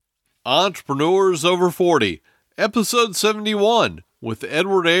Entrepreneurs Over 40, Episode 71, with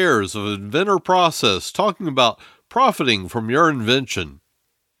Edward Ayers of Inventor Process talking about profiting from your invention.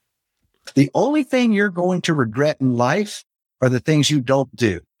 The only thing you're going to regret in life are the things you don't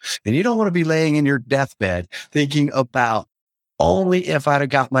do. And you don't want to be laying in your deathbed thinking about only if I'd have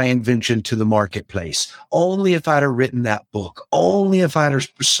got my invention to the marketplace, only if I'd have written that book, only if I'd have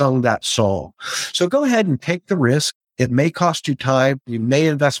sung that song. So go ahead and take the risk. It may cost you time. You may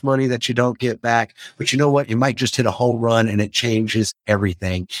invest money that you don't get back, but you know what? You might just hit a home run and it changes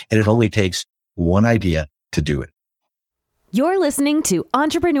everything. And it only takes one idea to do it. You're listening to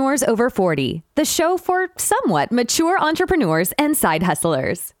Entrepreneurs Over 40, the show for somewhat mature entrepreneurs and side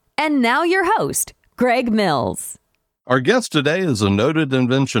hustlers. And now your host, Greg Mills. Our guest today is a noted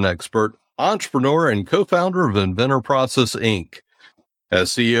invention expert, entrepreneur, and co-founder of Inventor Process, Inc.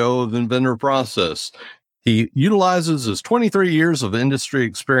 As CEO of Inventor Process, he utilizes his 23 years of industry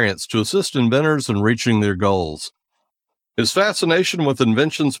experience to assist inventors in reaching their goals. His fascination with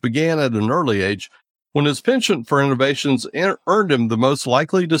inventions began at an early age when his penchant for innovations earned him the most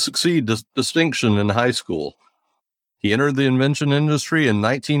likely to succeed distinction in high school. He entered the invention industry in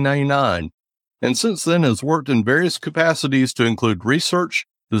 1999, and since then has worked in various capacities to include research,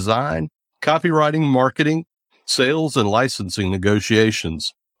 design, copywriting, marketing, sales, and licensing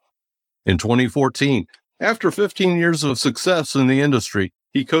negotiations. In 2014, after 15 years of success in the industry,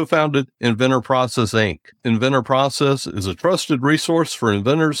 he co-founded Inventor Process, Inc. Inventor Process is a trusted resource for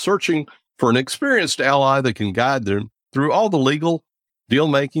inventors searching for an experienced ally that can guide them through all the legal,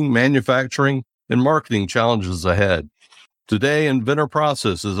 deal-making, manufacturing, and marketing challenges ahead. Today, Inventor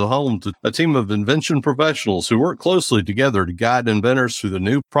Process is a home to a team of invention professionals who work closely together to guide inventors through the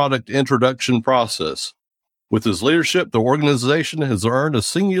new product introduction process. With his leadership, the organization has earned a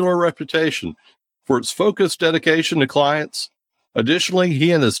singular reputation for its focused dedication to clients. Additionally,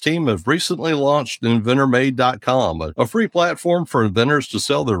 he and his team have recently launched InventorMade.com, a free platform for inventors to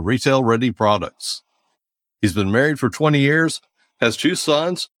sell their retail-ready products. He's been married for 20 years, has 2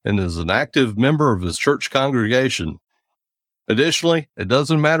 sons, and is an active member of his church congregation. Additionally, it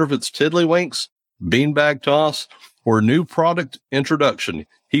doesn't matter if it's tiddlywinks, beanbag toss, or new product introduction,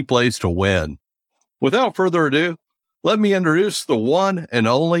 he plays to win. Without further ado, let me introduce the one and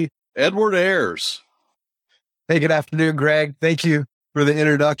only Edward Ayers. Hey, good afternoon, Greg. Thank you for the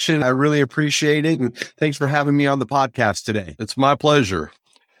introduction. I really appreciate it. And thanks for having me on the podcast today. It's my pleasure.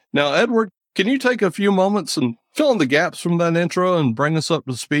 Now, Edward, can you take a few moments and fill in the gaps from that intro and bring us up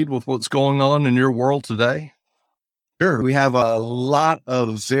to speed with what's going on in your world today? Sure. We have a lot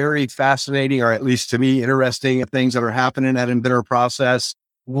of very fascinating, or at least to me, interesting things that are happening at Inventor Process.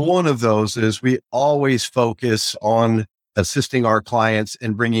 One of those is we always focus on assisting our clients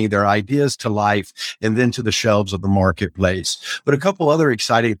in bringing their ideas to life and then to the shelves of the marketplace. But a couple other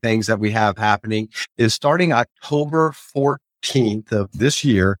exciting things that we have happening is starting October 14th of this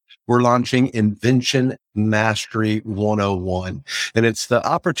year, we're launching Invention Mastery 101. And it's the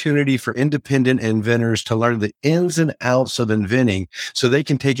opportunity for independent inventors to learn the ins and outs of inventing so they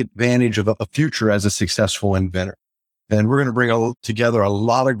can take advantage of a future as a successful inventor. And we're going to bring together a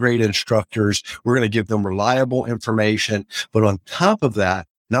lot of great instructors. We're going to give them reliable information. But on top of that,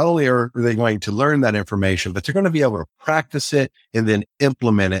 not only are they going to learn that information, but they're going to be able to practice it and then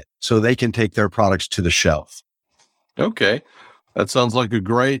implement it so they can take their products to the shelf. Okay. That sounds like a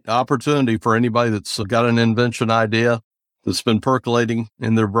great opportunity for anybody that's got an invention idea that's been percolating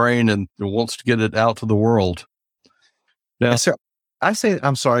in their brain and wants to get it out to the world. Now, so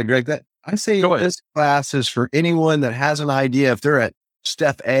I'm sorry, Greg, this class is for anyone that has an idea. If they're at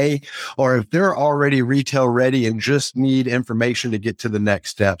step A, or if they're already retail ready and just need information to get to the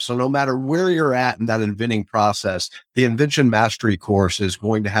next step. So no matter where you're at in that inventing process, the Invention Mastery course is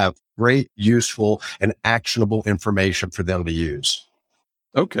going to have great, useful, and actionable information for them to use.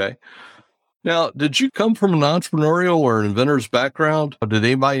 Okay. Now, did you come from an entrepreneurial or inventor's background? Did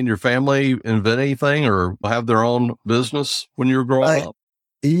anybody in your family invent anything or have their own business when you were growing up?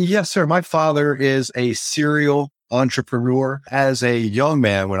 Yes, sir. My father is a serial entrepreneur. As a young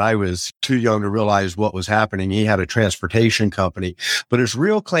man, when I was too young to realize what was happening, he had a transportation company, but his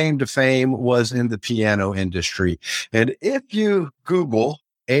real claim to fame was in the piano industry. And if you Google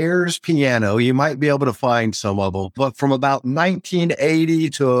Ayers Piano, you might be able to find some of them. But from about 1980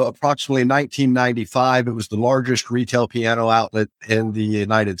 to approximately 1995, it was the largest retail piano outlet in the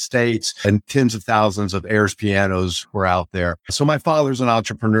United States, and tens of thousands of Ayers pianos were out there. So my father's an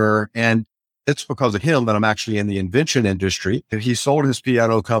entrepreneur, and it's because of him that I'm actually in the invention industry. He sold his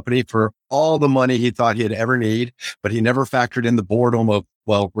piano company for all the money he thought he'd ever need, but he never factored in the boredom of,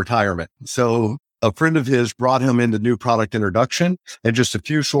 retirement. So A friend of his brought him into new product introduction. And just a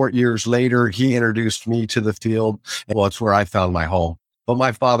few short years later, he introduced me to the field. And well, it's where I found my home. But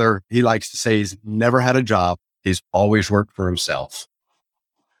my father, he likes to say he's never had a job. He's always worked for himself.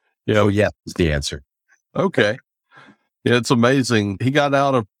 Yeah. So yes, is the answer. Okay. Yeah, it's amazing. He got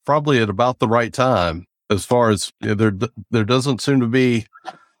out of probably at about the right time as far as there doesn't seem to be,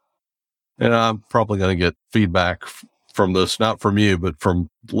 and I'm probably going to get feedback from this, not from you, but from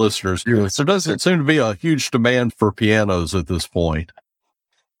listeners. There doesn't seem to be a huge demand for pianos at this point.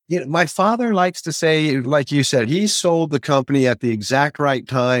 You know, my father likes to say, like you said, he sold the company at the exact right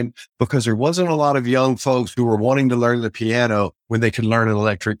time because there wasn't a lot of young folks who were wanting to learn the piano when they could learn an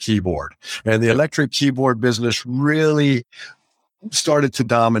electric keyboard. And the electric keyboard business really started to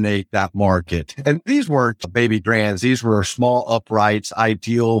dominate that market. And these weren't baby grands. These were small uprights,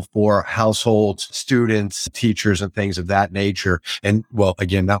 ideal for households, students, teachers, and things of that nature. And well,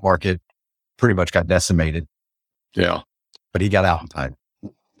 again, that market pretty much got decimated. Yeah. But he got out in time.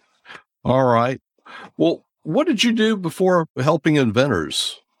 All right. Well, what did you do before helping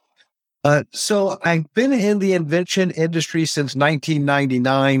inventors? So I've been in the invention industry since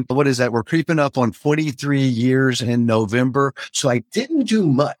 1999. What is that? We're creeping up on 43 years in November. So I didn't do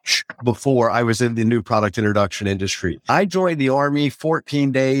much before I was in the new product introduction industry. I joined the Army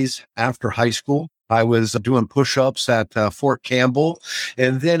 14 days after high school. I was doing push-ups at Fort Campbell.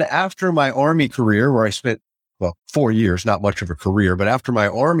 And then after my Army career, where I spent 4 years, not much of a career, but after my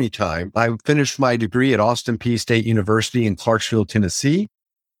Army time, I finished my degree at Austin Peay State University in Clarksville, Tennessee.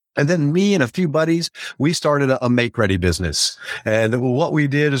 And then me and a few buddies, we started a make-ready business. And what we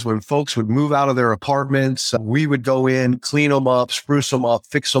did is when folks would move out of their apartments, we would go in, clean them up, spruce them up,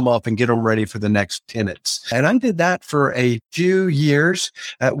 fix them up, and get them ready for the next tenants. And I did that for a few years,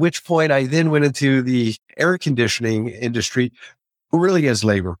 at which point I then went into the air conditioning industry, really as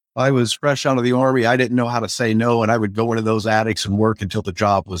labor. I was fresh out of the Army. I didn't know how to say no, and I would go into those attics and work until the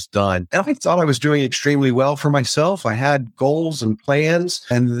job was done. And I thought I was doing extremely well for myself. I had goals and plans,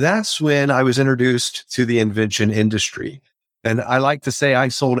 and that's when I was introduced to the invention industry. And I like to say I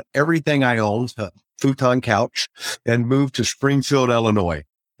sold everything I owned, a futon couch, and moved to Springfield, Illinois.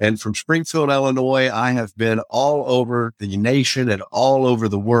 And from Springfield, Illinois, I have been all over the nation and all over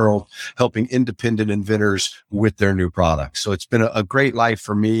the world helping independent inventors with their new products. So it's been a great life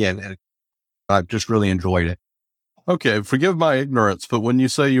for me, and I've just really enjoyed it. Okay, forgive my ignorance, but when you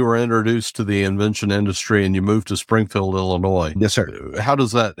say you were introduced to the invention industry and you moved to Springfield, Illinois, yes, sir. How did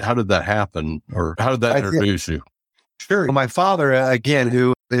that happen, or how did that introduce you? Sure. My father, again,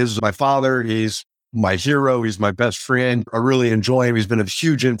 who is my father, he's my hero. He's my best friend. I really enjoy him. He's been a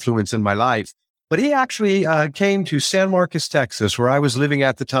huge influence in my life. But he actually came to San Marcos, Texas, where I was living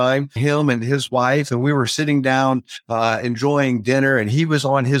at the time, him and his wife, and we were sitting down enjoying dinner, and he was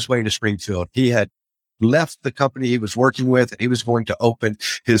on his way to Springfield. He had left the company he was working with, and he was going to open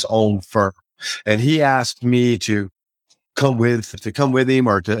his own firm. And he asked me to come with him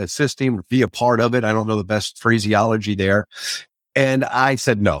or to assist him or be a part of it. I don't know the best phraseology there. And I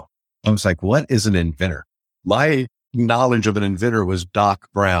said no. I was like, what is an inventor? My knowledge of an inventor was Doc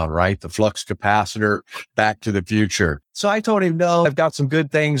Brown, right? The flux capacitor, Back to the Future. So I told him, no, I've got some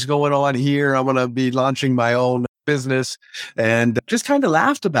good things going on here. I'm going to be launching my own business, and just kind of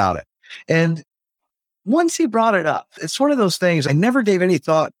laughed about it. And once he brought it up, it's one of those things, I never gave any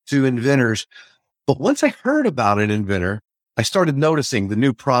thought to inventors, but once I heard about an inventor, I started noticing the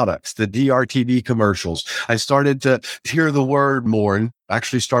new products, the DRTV commercials. I started to hear the word more and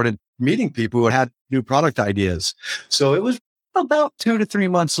actually started meeting people who had new product ideas. So it was about 2 to 3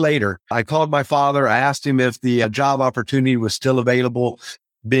 months later, I called my father. I asked him if the job opportunity was still available,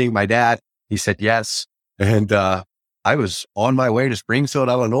 being my dad. He said yes. And I was on my way to Springfield,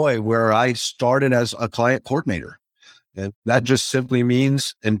 Illinois, where I started as a client coordinator. And that just simply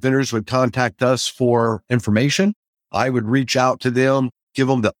means inventors would contact us for information. I would reach out to them, give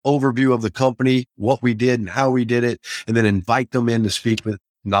them the overview of the company, what we did and how we did it, and then invite them in to speak with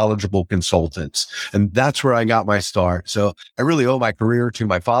knowledgeable consultants. And that's where I got my start. So I really owe my career to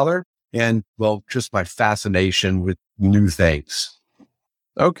my father and, well, just my fascination with new things.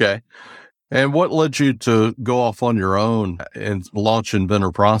 Okay. And what led you to go off on your own and launch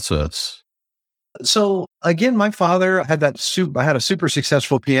Inventor Process? So again, my father had I had a super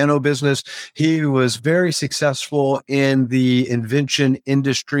successful piano business. He was very successful in the invention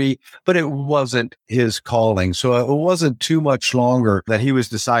industry, but it wasn't his calling. So it wasn't too much longer that he was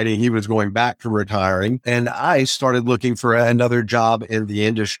deciding he was going back to retiring. And I started looking for another job in the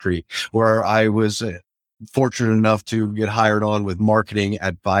industry where I was fortunate enough to get hired on with Marketing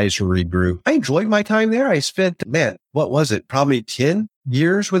Advisory Group. I enjoyed my time there. I spent, probably 10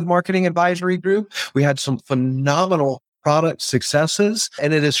 years with Marketing Advisory Group. We had some phenomenal product successes.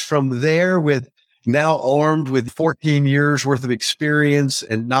 And it is from there, with now armed with 14 years worth of experience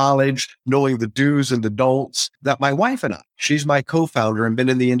and knowledge, knowing the do's and the don'ts, that my wife and I, she's my co-founder and been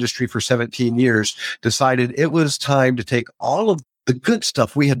in the industry for 17 years, decided it was time to take all of the good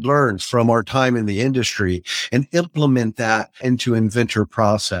stuff we had learned from our time in the industry and implement that into Inventor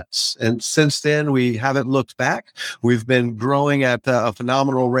Process. And since then, we haven't looked back. We've been growing at a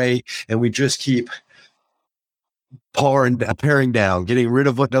phenomenal rate, and we just keep paring down, getting rid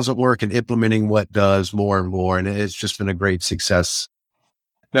of what doesn't work and implementing what does more and more. And it's just been a great success.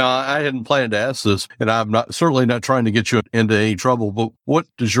 Now, I hadn't planned to ask this, and I'm certainly not trying to get you into any trouble, but what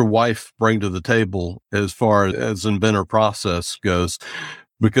does your wife bring to the table as far as Inventor Process goes?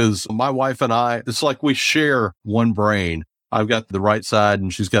 Because my wife and I, it's like we share one brain. I've got the right side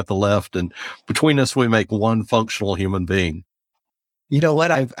and she's got the left, and between us, we make one functional human being. You know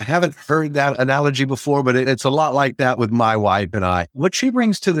what? I haven't heard that analogy before, but it's a lot like that with my wife and I. What she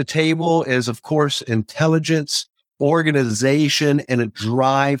brings to the table is, of course, intelligence, organization, and a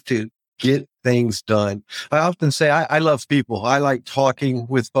drive to get things done. I often say I love people. I like talking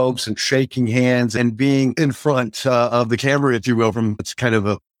with folks and shaking hands and being in front of the camera, if you will. It's kind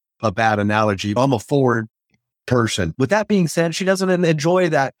of a bad analogy. I'm a forward person. With that being said, she doesn't enjoy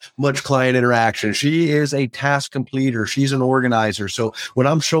that much client interaction. She is a task completer. She's an organizer. So when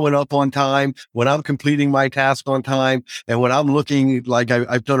I'm showing up on time, when I'm completing my task on time, and when I'm looking like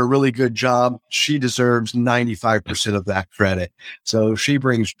I've done a really good job, she deserves 95% of that credit. So she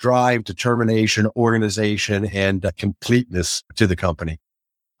brings drive, determination, organization, and completeness to the company.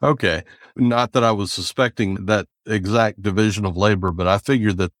 Okay. Not that I was suspecting that exact division of labor, but I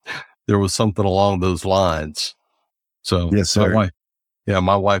figured that there was something along those lines. So yes, sir.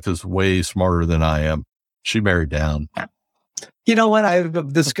 My wife is way smarter than I am. She married down. You know what?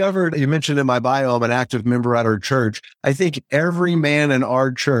 I've discovered, you mentioned in my bio, I'm an active member at our church. I think every man in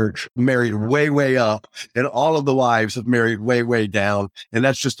our church married way, way up, and all of the wives have married way, way down. And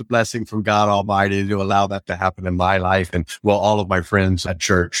that's just a blessing from God Almighty to allow that to happen in my life, and all of my friends at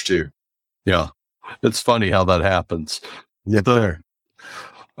church too. Yeah. It's funny how that happens. Yeah, there.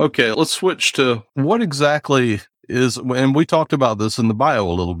 Okay, let's switch to what exactly is, and we talked about this in the bio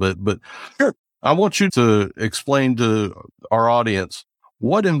a little bit, but sure. I want you to explain to our audience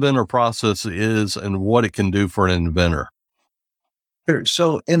what Inventor Process is and what it can do for an inventor. Sure.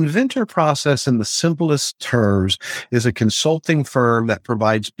 So Inventor Process, in the simplest terms, is a consulting firm that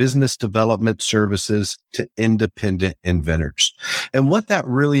provides business development services to independent inventors. And what that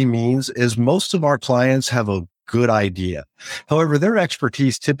really means is most of our clients have a good idea. However, their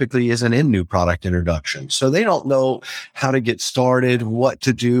expertise typically isn't in new product introduction. So they don't know how to get started, what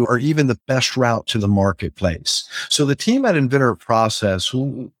to do, or even the best route to the marketplace. So the team at Inventor Process,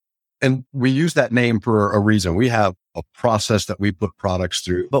 and we use that name for a reason. We have a process that we put products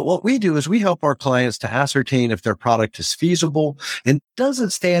through. But what we do is we help our clients to ascertain if their product is feasible and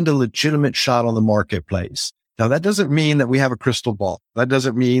doesn't stand a legitimate shot on the marketplace. Now, that doesn't mean that we have a crystal ball. That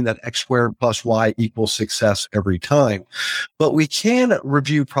doesn't mean that X squared plus Y equals success every time. But we can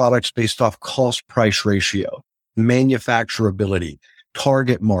review products based off cost price ratio, manufacturability,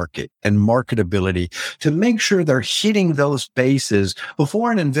 target market, and marketability to make sure they're hitting those bases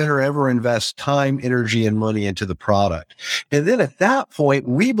before an inventor ever invests time, energy, and money into the product. And then at that point,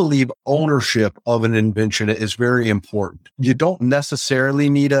 we believe ownership of an invention is very important. You don't necessarily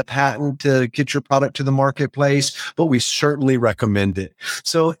need a patent to get your product to the marketplace, but we certainly recommend it.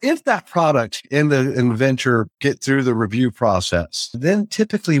 So if that product and the inventor get through the review process, then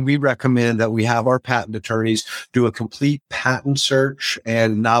typically we recommend that we have our patent attorneys do a complete patent search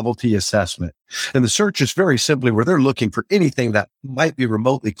and novelty assessment. And the search is very simply where they're looking for anything that might be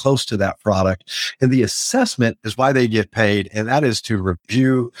remotely close to that product. And the assessment is why they get paid. And that is to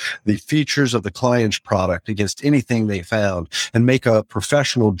review the features of the client's product against anything they found and make a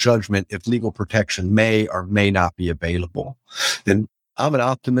professional judgment if legal protection may or may not be available. And I'm an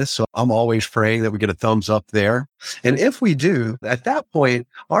optimist, so I'm always praying that we get a thumbs up there. And if we do, at that point,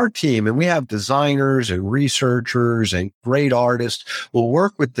 our team, and we have designers and researchers and great artists, will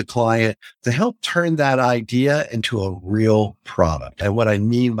work with the client to help turn that idea into a real product. And what I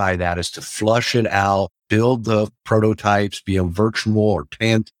mean by that is to flush it out, build the prototypes, be them virtual or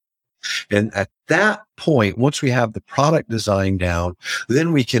tangible. And at that point, once we have the product design down,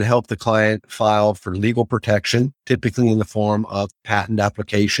 then we can help the client file for legal protection, typically in the form of patent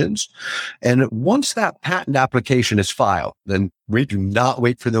applications. And once that patent application is filed, then we do not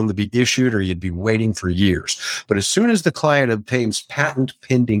wait for them to be issued, or you'd be waiting for years. But as soon as the client obtains patent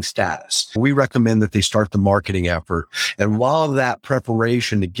pending status, we recommend that they start the marketing effort. And while that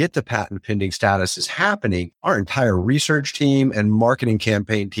preparation to get to patent pending status is happening, our entire research team and marketing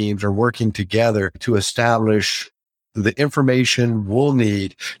campaign teams are working together to establish the information we'll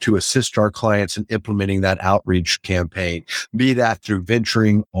need to assist our clients in implementing that outreach campaign, be that through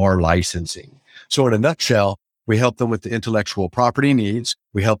venturing or licensing. So in a nutshell, we help them with the intellectual property needs.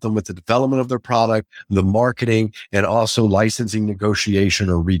 We help them with the development of their product, the marketing, and also licensing negotiation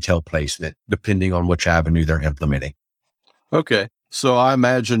or retail placement, depending on which avenue they're implementing. Okay. So I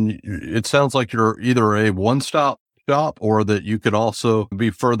imagine it sounds like you're either a one-stop shop, or that you could also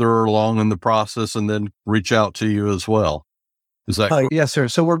be further along in the process and then reach out to you as well. Is that correct? Yes, sir.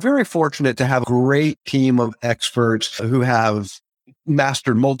 So we're very fortunate to have a great team of experts who have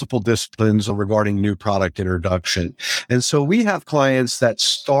mastered multiple disciplines regarding new product introduction. And so we have clients that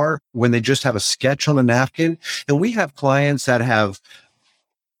start when they just have a sketch on a napkin, and we have clients that have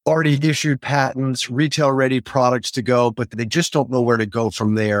already issued patents, retail ready products to go, but they just don't know where to go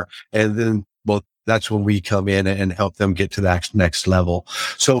from there. And then, well, that's when we come in and help them get to that next level.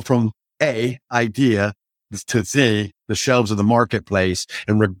 So from A, idea, to Z, the shelves of the marketplace,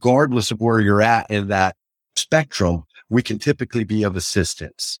 and regardless of where you're at in that spectrum, we can typically be of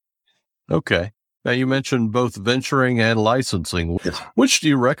assistance. Okay. Now, you mentioned both venturing and licensing. Yes. Which do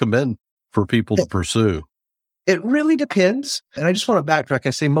you recommend for people to pursue? It really depends. And I just want to backtrack. I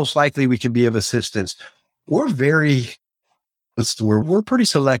say most likely we can be of assistance. We're pretty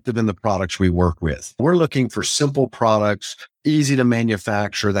selective in the products we work with. We're looking for simple products, easy to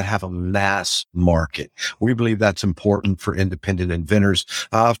manufacture, that have a mass market. We believe that's important for independent inventors.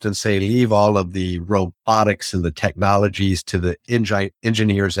 I often say, leave all of the robotics and the technologies to the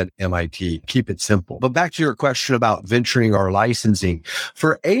engineers at MIT. Keep it simple. But back to your question about venturing or licensing.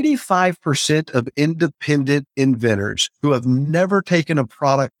 For 85% of independent inventors who have never taken a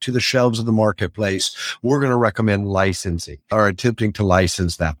product to the shelves of the marketplace, we're going to recommend licensing or attempting to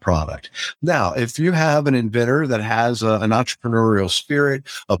license that product. Now, if you have an inventor that has an entrepreneurial spirit,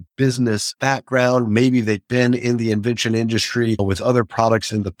 a business background, maybe they've been in the invention industry with other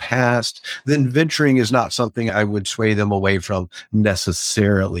products in the past, then venturing is not something I would sway them away from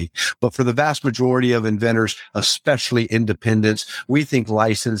necessarily. But for the vast majority of inventors, especially independents, we think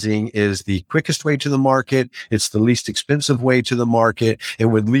licensing is the quickest way to the market. It's the least expensive way to the market.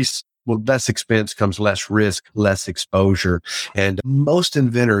 And with less expense comes less risk, less exposure. And most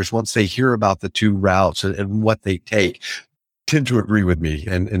inventors, once they hear about the two routes and what they take, tend to agree with me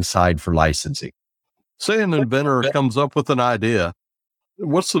and side for licensing. Say an inventor comes up with an idea.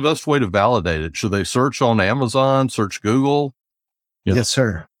 What's the best way to validate it? Should they search on Amazon, search Google? Yes,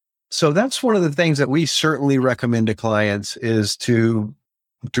 sir. So that's one of the things that we certainly recommend to clients is to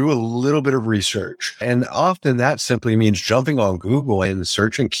do a little bit of research. And often that simply means jumping on Google and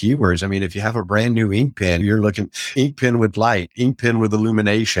searching keywords. I mean, if you have a brand new ink pen, you're looking ink pen with light, ink pen with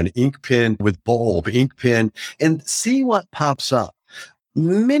illumination, ink pen with bulb, ink pen, and see what pops up.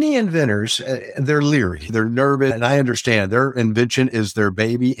 Many inventors, they're leery, they're nervous, and I understand their invention is their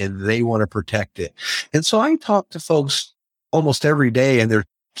baby and they want to protect it. And so I talk to folks almost every day, and they're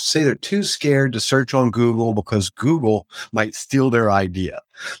too scared to search on Google because Google might steal their idea.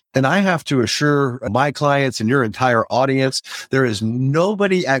 And I have to assure my clients and your entire audience, there is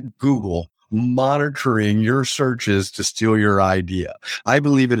nobody at Google monitoring your searches to steal your idea. I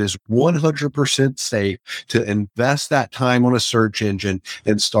believe it is 100% safe to invest that time on a search engine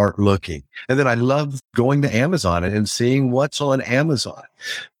and start looking. And then I love going to Amazon and seeing what's on Amazon.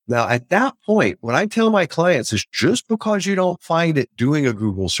 Now, at that point, what I tell my clients is just because you don't find it doing a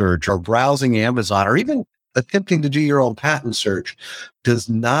Google search or browsing Amazon or even attempting to do your own patent search does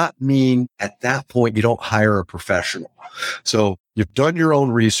not mean at that point you don't hire a professional. So you've done your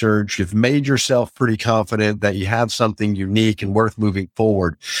own research. You've made yourself pretty confident that you have something unique and worth moving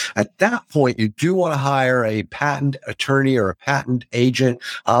forward. At that point, you do want to hire a patent attorney or a patent agent,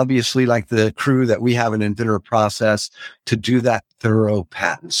 obviously like the crew that we have in Inventor Process, to do that thorough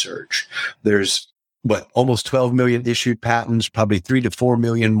patent search. There's almost 12 million issued patents, probably 3 to 4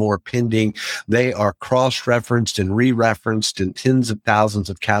 million more pending. They are cross-referenced and re-referenced in tens of thousands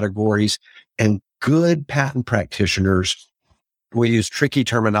of categories, and good patent practitioners We use tricky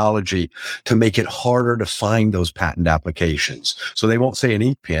terminology to make it harder to find those patent applications. So they won't say an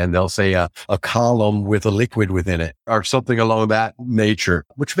ink pen, they'll say a column with a liquid within it or something along that nature,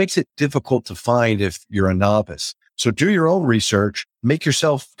 which makes it difficult to find if you're a novice. So do your own research, make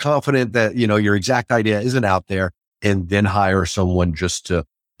yourself confident that, your exact idea isn't out there, and then hire someone just to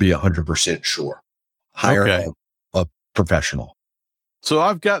be 100% sure. Hire a professional. So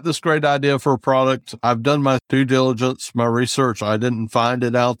I've got this great idea for a product. I've done my due diligence, my research. I didn't find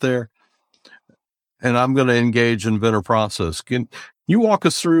it out there. And I'm going to engage Inventor Process. Can you walk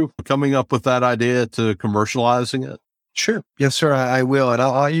us through coming up with that idea to commercializing it? Sure. Yes, sir. I will. And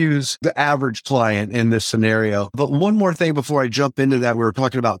I'll use the average client in this scenario. But one more thing before I jump into that, we were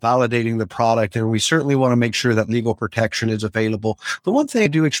talking about validating the product, and we certainly want to make sure that legal protection is available. The one thing I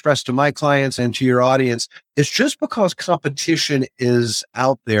do express to my clients and to your audience is just because competition is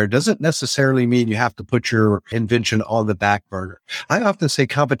out there doesn't necessarily mean you have to put your invention on the back burner. I often say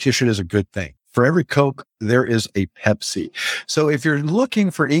competition is a good thing. For every Coke, there is a Pepsi. So if you're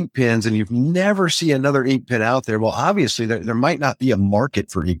looking for ink pens and you've never seen another ink pen out there, well, obviously there might not be a market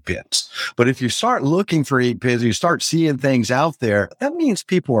for ink pens. But if you start looking for ink pens, you start seeing things out there, that means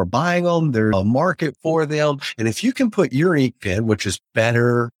people are buying them. There's a market for them. And if you can put your ink pen, which is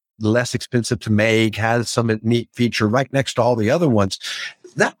better, less expensive to make, has some neat feature right next to all the other ones,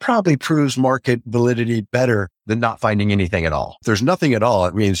 that probably proves market validity better than not finding anything at all. If there's nothing at all,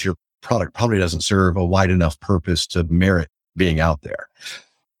 it means your product probably doesn't serve a wide enough purpose to merit being out there.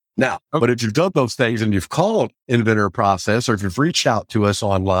 Now, but if you've done those things and you've called Inventor Process, or if you've reached out to us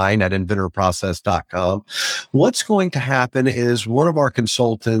online at inventorprocess.com, what's going to happen is one of our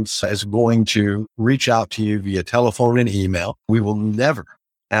consultants is going to reach out to you via telephone and email. We will never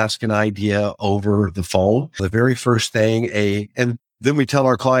ask an idea over the phone. The very first thing, and then we tell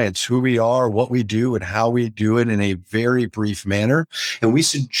our clients who we are, what we do, and how we do it in a very brief manner. And we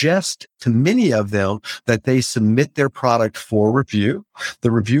suggest to many of them that they submit their product for review. The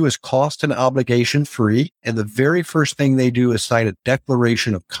review is cost and obligation free. And the very first thing they do is sign a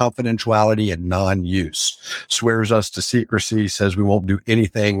declaration of confidentiality and non-use. Swears us to secrecy, says we won't do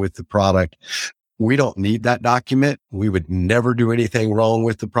anything with the product. We don't need that document. We would never do anything wrong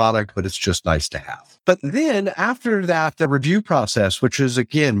with the product, but it's just nice to have. But then after that, the review process, which is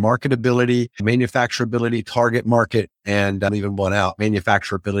again, marketability, manufacturability, target market, and I'll even one out,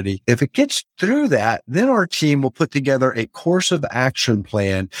 manufacturability. If it gets through that, then our team will put together a course of action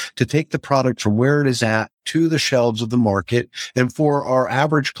plan to take the product from where it is at to the shelves of the market. And for our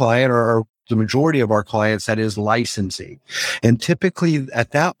average client or the majority of our clients, that is licensing. And typically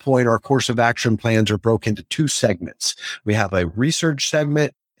at that point, our course of action plans are broken into two segments. We have a research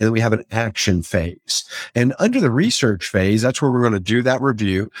segment, and then we have an action phase. And under the research phase, that's where we're going to do that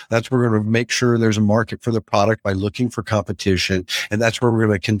review. That's where we're going to make sure there's a market for the product by looking for competition. And that's where we're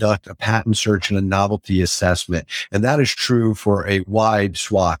going to conduct a patent search and a novelty assessment. And that is true for a wide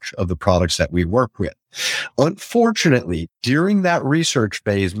swath of the products that we work with. Unfortunately, during that research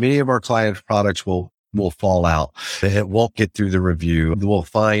phase, many of our clients' products will fall out. It won't get through the review. We'll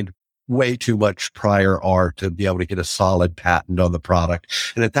find way too much prior art to be able to get a solid patent on the product.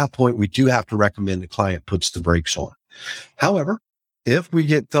 And at that point, we do have to recommend the client puts the brakes on. However, if we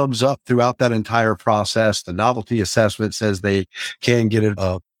get thumbs up throughout that entire process, the novelty assessment says they can get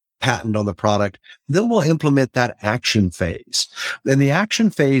a patent on the product, then we'll implement that action phase. And the action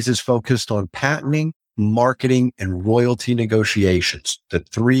phase is focused on patenting, marketing, and royalty negotiations, the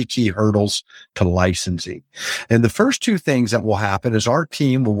three key hurdles to licensing. And the first two things that will happen is our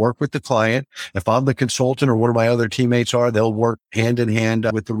team will work with the client. If I'm the consultant or one of my other teammates are, they'll work hand in hand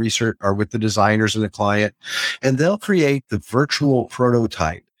with the research or with the designers and the client, and they'll create the virtual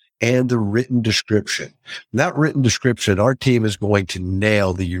prototype and the written description. And that written description, our team is going to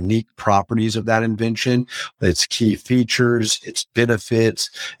nail the unique properties of that invention, its key features, its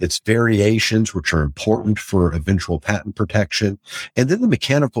benefits, its variations, which are important for eventual patent protection. And then the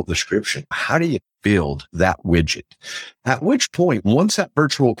mechanical description. How do you build that widget? At which point, once that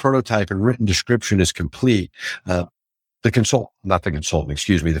virtual prototype and written description is complete, the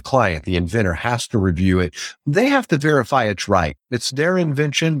client, the inventor has to review it. They have to verify it's right. It's their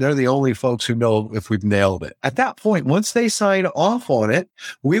invention. They're the only folks who know if we've nailed it. At that point, once they sign off on it,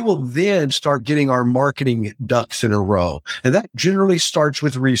 we will then start getting our marketing ducks in a row. And that generally starts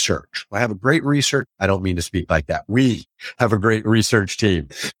with research. I have a great research. I don't mean to speak like that. We have a great research team.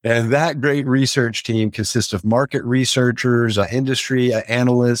 And that great research team consists of market researchers, industry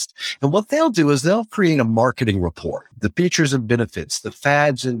analysts. And what they'll do is they'll create a marketing report, the features and benefits, the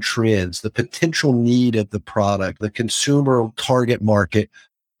fads and trends, the potential need of the product, the consumer target market,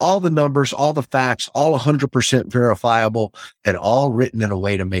 all the numbers, all the facts, all 100% verifiable, and all written in a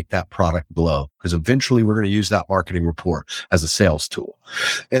way to make that product glow. Because eventually we're going to use that marketing report as a sales tool.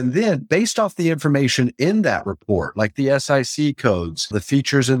 And then based off the information in that report, like the SIC codes, the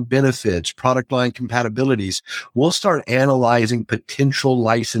features and benefits, product line compatibilities, we'll start analyzing potential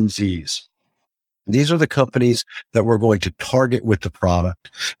licensees. These are the companies that we're going to target with the product.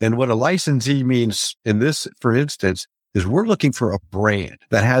 And what a licensee means in this, for instance, is we're looking for a brand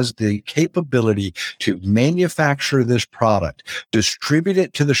that has the capability to manufacture this product, distribute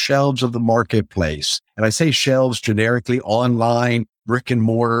it to the shelves of the marketplace. And I say shelves generically, online, brick and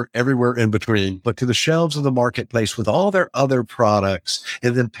mortar, everywhere in between, but to the shelves of the marketplace with all their other products,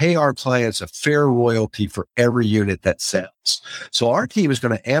 and then pay our clients a fair royalty for every unit that sells. So our team is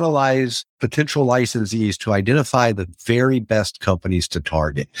going to analyze potential licensees to identify the very best companies to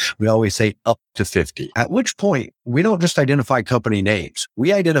target. We always say up to 50, at which point we don't just identify company names.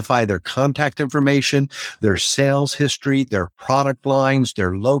 We identify their contact information, their sales history, their product lines,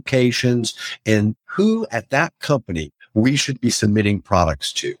 their locations, and who at that company we should be submitting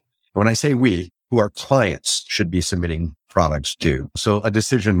products to. When I say we, who our clients should be submitting products to. So a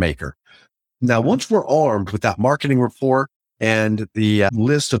decision maker. Now, once we're armed with that marketing report and the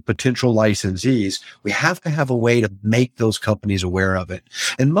list of potential licensees, we have to have a way to make those companies aware of it.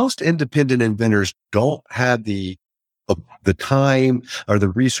 And most independent inventors don't have the time or the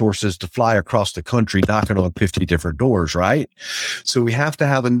resources to fly across the country knocking on 50 different doors, right? So we have to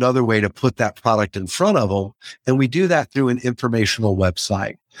have another way to put that product in front of them. And we do that through an informational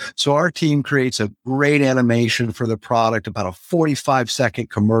website. So our team creates a great animation for the product, about a 45-second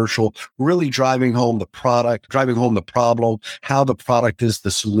commercial, really driving home the product, driving home the problem, how the product is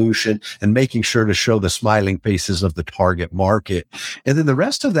the solution, and making sure to show the smiling faces of the target market. And then the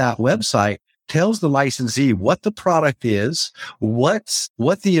rest of that website tells the licensee what the product is, what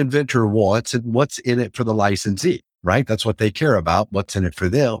the inventor wants, and what's in it for the licensee, right? That's what they care about, what's in it for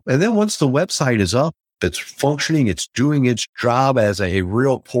them. And then once the website is up, it's functioning, it's doing its job as a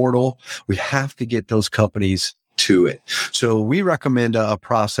real portal, we have to get those companies to it. So we recommend a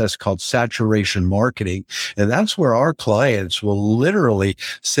process called saturation marketing. And that's where our clients will literally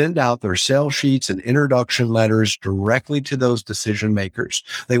send out their sales sheets and introduction letters directly to those decision makers.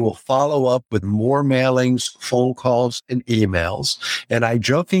 They will follow up with more mailings, phone calls, and emails. And I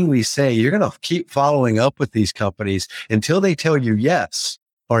jokingly say, you're going to keep following up with these companies until they tell you yes,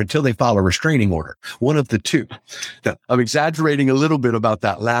 or until they file a restraining order, one of the two. Now, I'm exaggerating a little bit about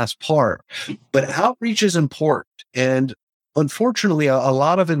that last part, but outreach is important. And unfortunately, a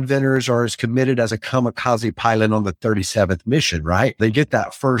lot of inventors are as committed as a kamikaze pilot on the 37th mission, right? They get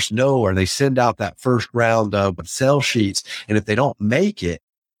that first no, or they send out that first round of sell sheets. And if they don't make it,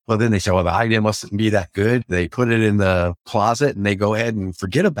 well, then they say, well, the idea mustn't be that good. They put it in the closet and they go ahead and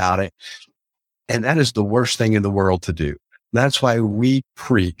forget about it. And that is the worst thing in the world to do. That's why we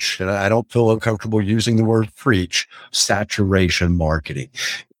preach, and I don't feel uncomfortable using the word preach, saturation marketing.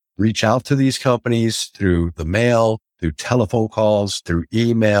 Reach out to these companies through the mail, through telephone calls, through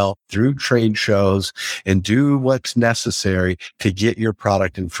email, through trade shows, and do what's necessary to get your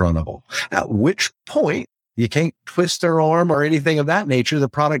product in front of them. At which point, you can't twist their arm or anything of that nature. The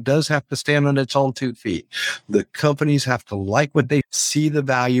product does have to stand on its own 2 feet. The companies have to like what they see, the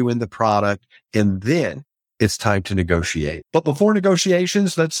value in the product, and then it's time to negotiate. But before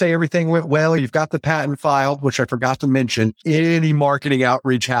negotiations, let's say everything went well. You've got the patent filed, which I forgot to mention. Any marketing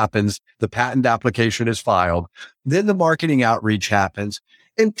outreach happens, the patent application is filed. Then the marketing outreach happens.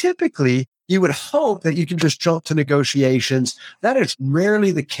 And typically, you would hope that you can just jump to negotiations. That is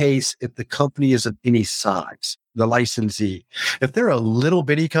rarely the case if the company is of any size, the licensee. If they're a little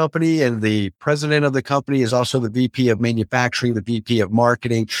bitty company and the president of the company is also the VP of manufacturing, the VP of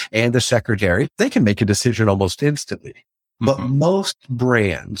marketing, and the secretary, they can make a decision almost instantly. But most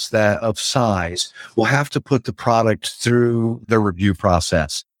brands that of size will have to put the product through the review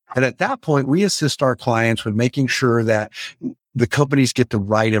process. And at that point, we assist our clients with making sure that the companies get the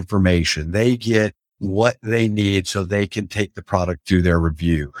right information. They get what they need so they can take the product through their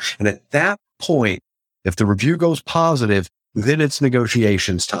review. And at that point, if the review goes positive, then it's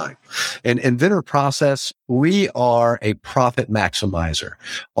negotiations time. And Inventor Process, we are a profit maximizer.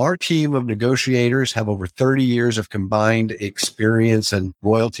 Our team of negotiators have over 30 years of combined experience in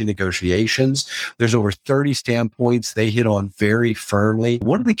royalty negotiations. There's over 30 standpoints they hit on very firmly.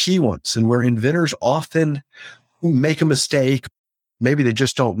 One of the key ones, and where inventors often make a mistake, maybe they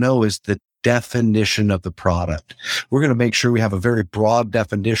just don't know, is the definition of the product. We're going to make sure we have a very broad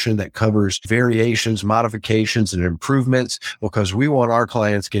definition that covers variations, modifications, and improvements, because we want our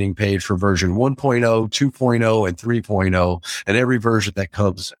clients getting paid for version 1.0, 2.0, and 3.0, and every version that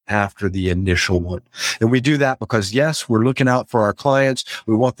comes after the initial one. And we do that because, yes, we're looking out for our clients.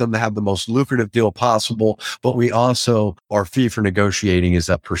 We want them to have the most lucrative deal possible, but we also, our fee for negotiating is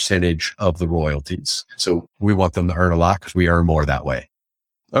a percentage of the royalties. So we want them to earn a lot because we earn more that way.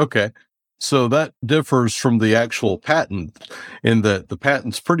 Okay. So that differs from the actual patent in that the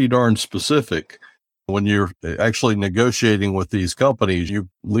patent's pretty darn specific. When you're actually negotiating with these companies, you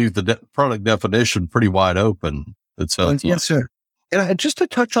leave the product definition pretty wide open. Yes, sir. And just to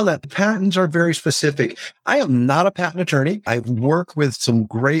touch on that, the patents are very specific. I am not a patent attorney. I work with some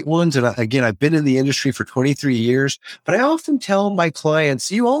great ones. And again, I've been in the industry for 23 years, but I often tell my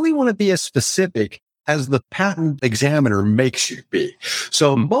clients, you only want to be as specific as the patent examiner makes you be.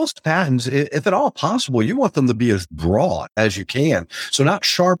 So most patents, if at all possible, you want them to be as broad as you can. So not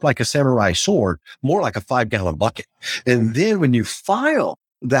sharp like a samurai sword, more like a 5-gallon bucket. And then when you file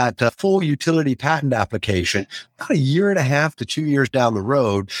that full utility patent application, about a year and a half to 2 years down the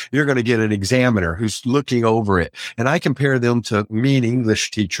road, you're going to get an examiner who's looking over it. And I compare them to mean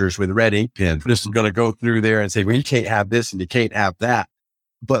English teachers with red ink pens. This is going to go through there and say, well, you can't have this and you can't have that.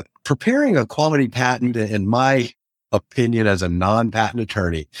 But preparing a quality patent, in my opinion, as a non-patent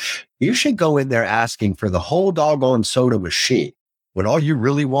attorney, you should go in there asking for the whole doggone soda machine when all you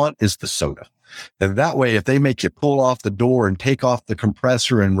really want is the soda. And that way, if they make you pull off the door and take off the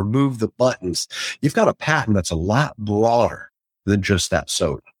compressor and remove the buttons, you've got a patent that's a lot broader than just that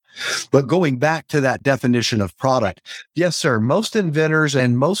soda. But going back to that definition of product, yes, sir, most inventors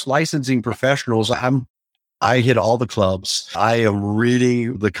and most licensing professionals, I hit all the clubs. I am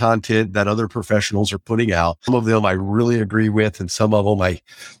reading the content that other professionals are putting out. Some of them I really agree with, and some of them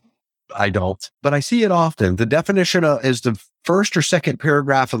I don't. But I see it often. The definition is the first or second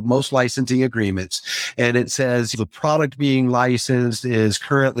paragraph of most licensing agreements. And it says the product being licensed is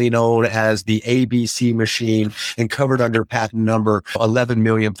currently known as the ABC machine and covered under patent number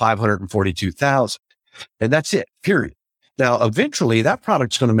 11,542,000. And that's it, period. Now, eventually, that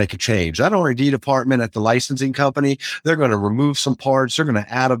product's going to make a change. That R&D department at the licensing company, they're going to remove some parts. They're going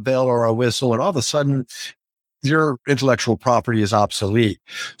to add a bell or a whistle, and all of a sudden, your intellectual property is obsolete.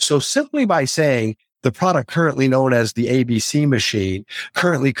 So simply by saying the product currently known as the ABC machine,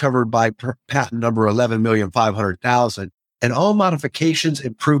 currently covered by patent number 11,500,000, and all modifications,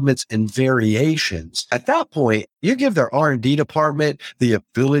 improvements, and variations. At that point, you give their R&D department the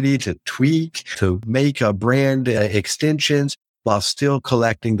ability to tweak, to make a brand extensions while still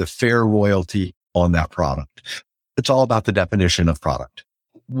collecting the fair royalty on that product. It's all about the definition of product.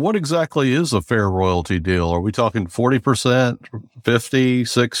 What exactly is a fair royalty deal? Are we talking 40%, 50,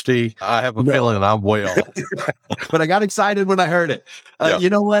 60? I have a feeling I'm way off. But I got excited when I heard it. You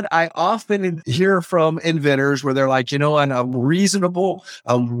know what? I often hear from inventors where they're like, you know what? I'm reasonable.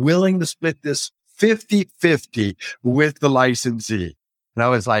 I'm willing to split this 50-50 with the licensee. And I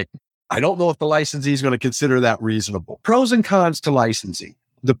was like, I don't know if the licensee is going to consider that reasonable. Pros and cons to licensing.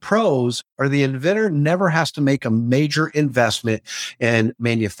 The pros are the inventor never has to make a major investment in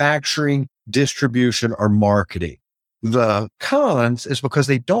manufacturing, distribution, or marketing. The cons is because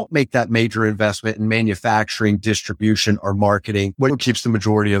they don't make that major investment in manufacturing, distribution, or marketing, what keeps the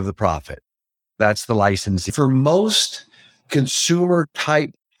majority of the profit. That's the licensing. For most consumer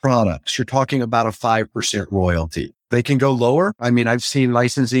type products, you're talking about a 5% royalty. They can go lower. I mean, I've seen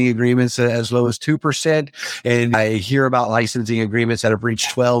licensing agreements as low as 2%, and I hear about licensing agreements that have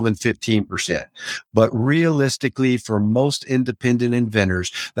reached 12 and 15%. But realistically, for most independent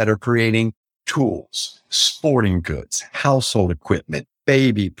inventors that are creating tools, sporting goods, household equipment,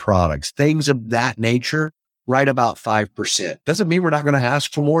 baby products, things of that nature, right about 5%. Doesn't mean we're not going to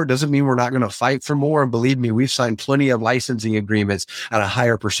ask for more. Doesn't mean we're not going to fight for more. And believe me, we've signed plenty of licensing agreements at a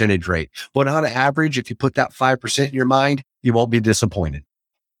higher percentage rate. But on average, if you put that 5% in your mind, you won't be disappointed.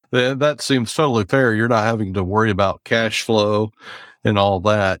 That seems totally fair. You're not having to worry about cash flow and all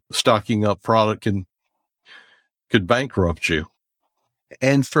that. Stocking up product could bankrupt you.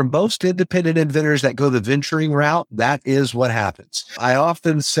 And for most independent inventors that go the venturing route, that is what happens. I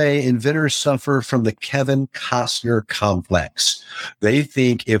often say inventors suffer from the Kevin Costner complex. They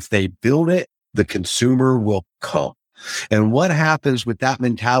think if they build it, the consumer will come. And what happens with that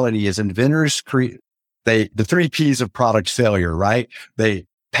mentality is inventors create the 3 Ps of product failure, right? They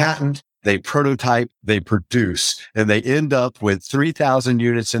patent, they prototype, they produce, and they end up with 3,000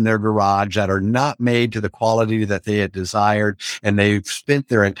 units in their garage that are not made to the quality that they had desired. And they've spent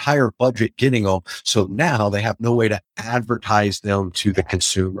their entire budget getting them. So now they have no way to advertise them to the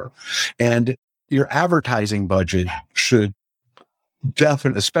consumer. And your advertising budget should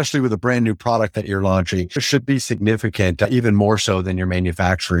definitely, especially with a brand new product that you're launching, it should be significant, even more so than your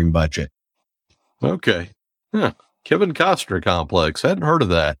manufacturing budget. Okay. Huh. Kevin Costner complex. Hadn't heard of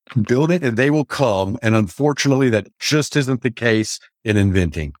that. Build it and they will come. And unfortunately, that just isn't the case in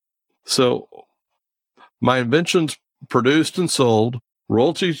inventing. So my invention's produced and sold.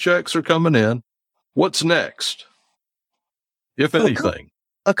 Royalty checks are coming in. What's next, if anything?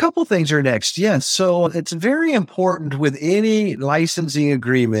 A couple things are next. Yes. So it's very important with any licensing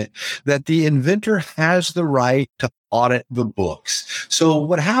agreement that the inventor has the right to audit the books. So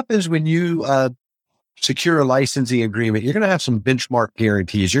what happens when you secure a licensing agreement, you're going to have some benchmark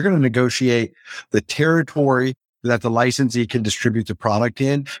guarantees. You're going to negotiate the territory that the licensee can distribute the product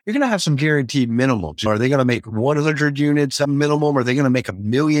in. You're going to have some guaranteed minimums. Are they going to make 100 units minimum? Are they going to make 1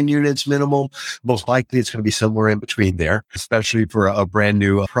 million units minimum? Most likely it's going to be somewhere in between there, especially for a brand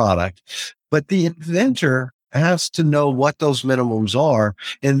new product. But the inventor has to know what those minimums are.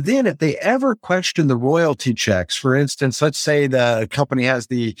 And then if they ever question the royalty checks, for instance, let's say the company has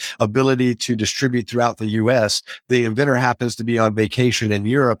the ability to distribute throughout the US, the inventor happens to be on vacation in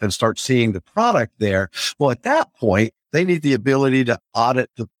Europe and starts seeing the product there. Well, at that point, they need the ability to audit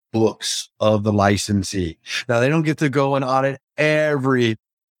the books of the licensee. Now, they don't get to go and audit every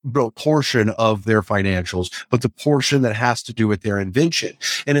portion of their financials, but the portion that has to do with their invention.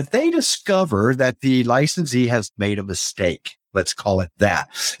 And if they discover that the licensee has made a mistake, let's call it that,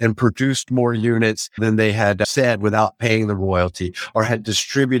 and produced more units than they had said without paying the royalty, or had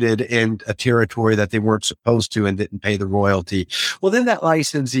distributed in a territory that they weren't supposed to and didn't pay the royalty, well, then that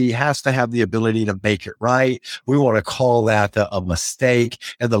licensee has to have the ability to make it right. We want to call that a mistake,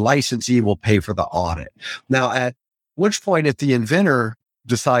 and the licensee will pay for the audit. Now, at which point, if the inventor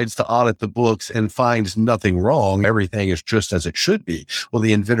decides to audit the books and finds nothing wrong, everything is just as it should be, well,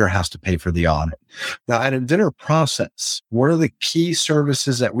 the inventor has to pay for the audit. Now, at Inventor Process, one of the key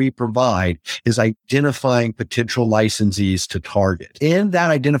services that we provide is identifying potential licensees to target. In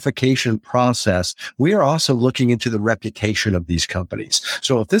that identification process, we are also looking into the reputation of these companies.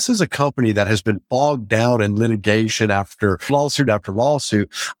 So if this is a company that has been bogged down in litigation after lawsuit,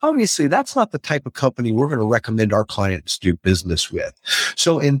 obviously that's not the type of company we're going to recommend our clients do business with.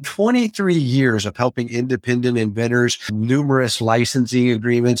 So in 23 years of helping independent inventors, numerous licensing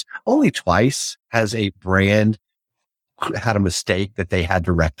agreements, only twice has a brand had a mistake that they had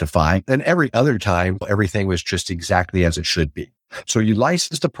to rectify. And every other time, everything was just exactly as it should be. So you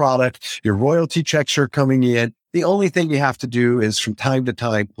license the product, your royalty checks are coming in. The only thing you have to do is from time to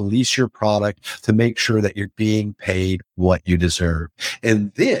time, police your product to make sure that you're being paid what you deserve.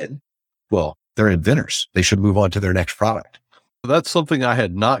 And then, well, they're inventors. They should move on to their next product. That's something I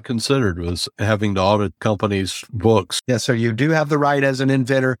had not considered, was having to audit companies' books. Yeah, so you do have the right as an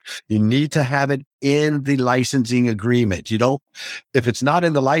inventor. You need to have it in the licensing agreement. You don't, if it's not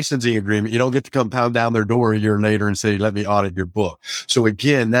in the licensing agreement, you don't get to come pound down their door a year later and say, let me audit your book. So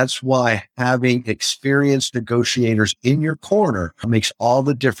again, that's why having experienced negotiators in your corner makes all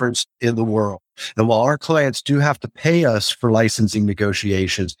the difference in the world. And while our clients do have to pay us for licensing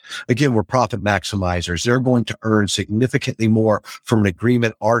negotiations, again, we're profit maximizers. They're going to earn significantly more from an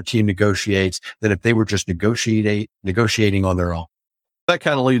agreement our team negotiates than if they were just negotiating on their own. That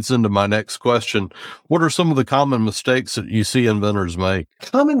kind of leads into my next question. What are some of the common mistakes that you see inventors make?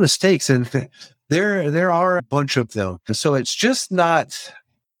 Common mistakes, and there are a bunch of them. So it's just not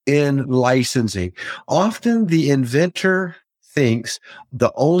in licensing. Often the inventor thinks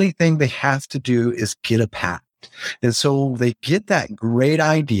the only thing they have to do is get a patent. And so they get that great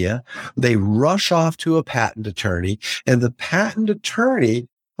idea. They rush off to a patent attorney, and the patent attorney,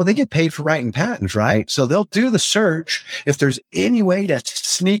 well, they get paid for writing patents, right? So they'll do the search. If there's any way to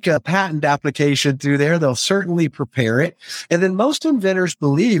sneak a patent application through there, they'll certainly prepare it. And then most inventors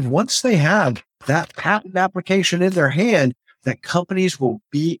believe once they have that patent application in their hand, that companies will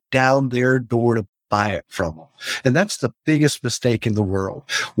beat down their door to buy it from them. And that's the biggest mistake in the world.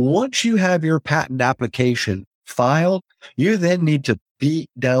 Once you have your patent application filed, you then need to beat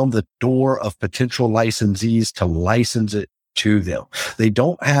down the door of potential licensees to license it to them. They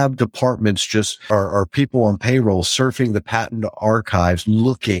don't have departments or people on payroll surfing the patent archives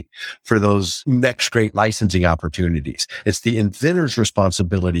looking for those next great licensing opportunities. It's the inventor's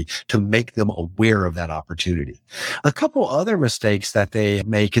responsibility to make them aware of that opportunity. A couple other mistakes that they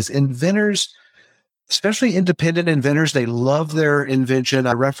make is inventors especially independent inventors, they love their invention.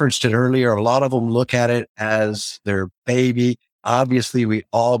 I referenced it earlier. A lot of them look at it as their baby. Obviously, we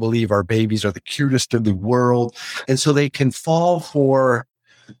all believe our babies are the cutest in the world. And so they can fall for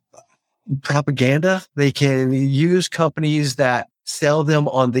propaganda. They can use companies that sell them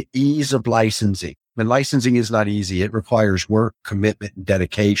on the ease of licensing. And licensing is not easy. It requires work, commitment, and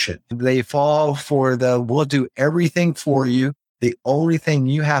dedication. They fall for we'll do everything for you. The only thing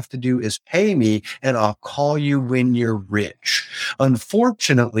you have to do is pay me and I'll call you when you're rich.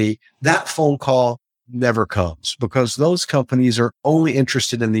 Unfortunately, that phone call never comes because those companies are only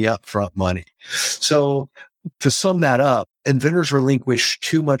interested in the upfront money. So to sum that up, inventors relinquish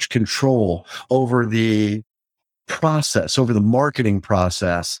too much control over the process, over the marketing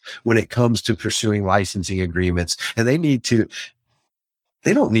process when it comes to pursuing licensing agreements. And they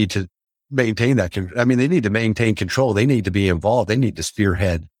don't need to maintain that. They need to maintain control. They need to be involved. They need to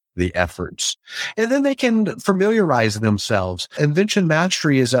spearhead the efforts. And then they can familiarize themselves. Invention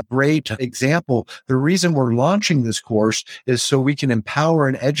Mastery is a great example. The reason we're launching this course is so we can empower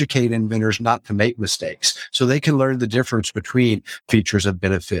and educate inventors not to make mistakes. So they can learn the difference between features and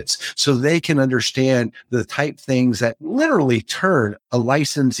benefits. So they can understand the type things that literally turn a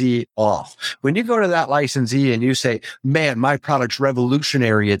licensee off. When you go to that licensee and you say, man, my product's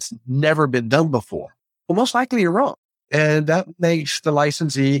revolutionary, it's never been done before. Well, most likely you're wrong. And that makes the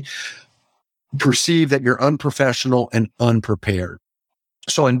licensee perceive that you're unprofessional and unprepared.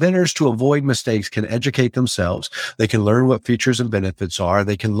 So inventors, to avoid mistakes, can educate themselves. They can learn what features and benefits are.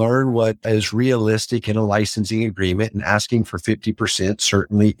 They can learn what is realistic in a licensing agreement, and asking for 50%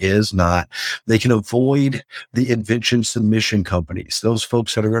 certainly is not. They can avoid the invention submission companies, those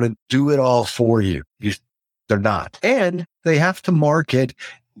folks that are going to do it all for you. They're not. And they have to market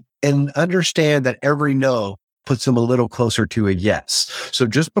and understand that every no puts them a little closer to a yes. So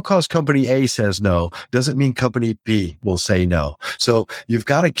just because company A says no doesn't mean company B will say no. So you've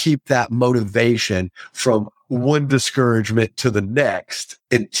got to keep that motivation from one discouragement to the next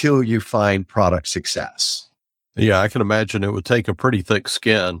until you find product success. Yeah, I can imagine it would take a pretty thick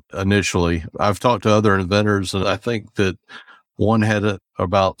skin initially. I've talked to other inventors, and I think that one had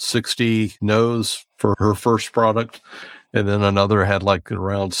about 60 no's for her first product, and then another had like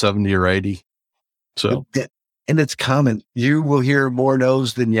around 70 or 80. So. And it's common. You will hear more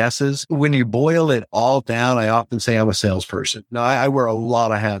no's than yeses. When you boil it all down, I often say I'm a salesperson. Now, I wear a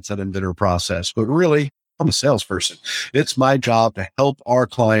lot of hats at Inventor Process, but really, I'm a salesperson. It's my job to help our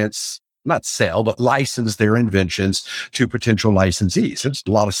clients not sell, but license their inventions to potential licensees. There's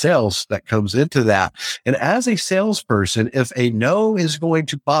a lot of sales that comes into that. And as a salesperson, if a no is going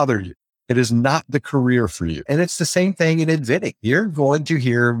to bother you, it is not the career for you. And it's the same thing in inventing. You're going to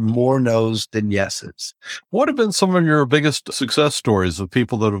hear more no's than yeses. What have been some of your biggest success stories of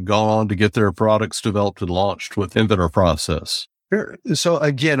people that have gone on to get their products developed and launched with Inventor Process? Sure. So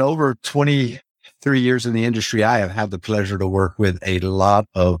again, over 23 years in the industry, I have had the pleasure to work with a lot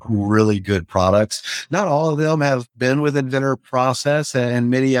of really good products. Not all of them have been with Inventor Process, and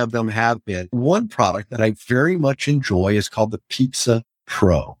many of them have been. One product that I very much enjoy is called the Pizza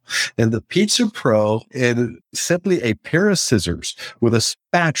Pro. And the Pizza Pro is simply a pair of scissors with a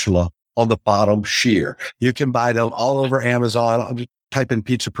spatula on the bottom shear. You can buy them all over Amazon. Type in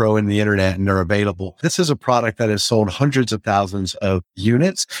Pizza Pro in the internet and they're available. This is a product that has sold hundreds of thousands of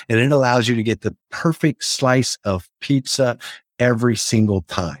units, and it allows you to get the perfect slice of pizza every single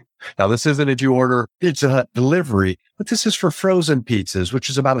time. Now, this isn't if you order Pizza Hut delivery, but this is for frozen pizzas, which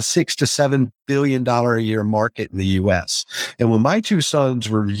is about a $6 to $7 billion a year market in the U.S. And when my two sons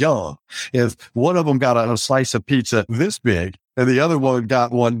were young, if one of them got a slice of pizza this big and the other one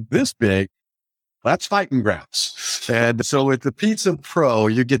got one this big, that's fighting grounds. And so with the Pizza Pro,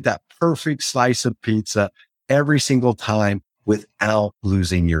 you get that perfect slice of pizza every single time without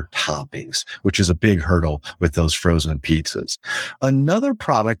losing your toppings, which is a big hurdle with those frozen pizzas. Another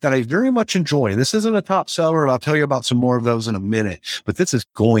product that I very much enjoy, and this isn't a top seller, and I'll tell you about some more of those in a minute, but this is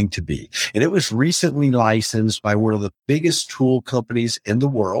going to be, and it was recently licensed by one of the biggest tool companies in the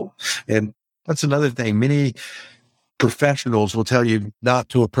world. And that's another thing. Many professionals will tell you not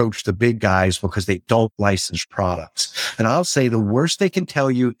to approach the big guys because they don't license products. And I'll say the worst they can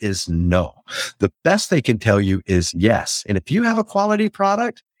tell you is no. The best they can tell you is yes. And if you have a quality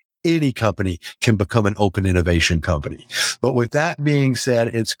product, any company can become an open innovation company. But with that being said,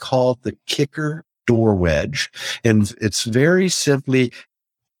 it's called the Kicker Door Wedge. And it's very simply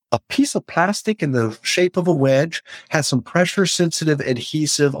a piece of plastic in the shape of a wedge, has some pressure sensitive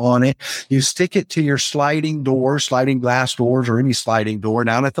adhesive on it. You stick it to your sliding glass doors, or any sliding door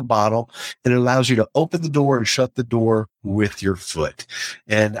down at the bottom, and it allows you to open the door and shut the door with your foot.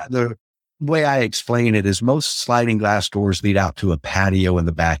 And the way I explain it is most sliding glass doors lead out to a patio in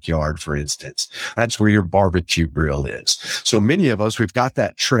the backyard, for instance. That's where your barbecue grill is. So many of us, we've got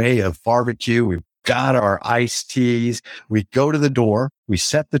that tray of barbecue. We've got our iced teas. We go to the door. We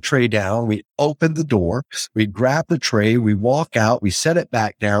set the tray down. We open the door. We grab the tray. We walk out. We set it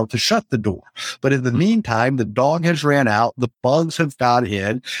back down to shut the door. But in the meantime, the dog has ran out. The bugs have got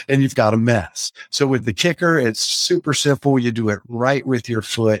in and you've got a mess. So with the kicker, it's super simple. You do it right with your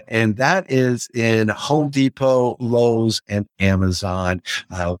foot. And that is in Home Depot, Lowe's, and Amazon.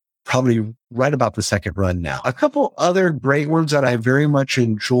 Probably right about the second run now. A couple other great ones that I very much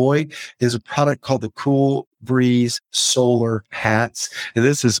enjoy is a product called the Cool Breeze Solar Hats. And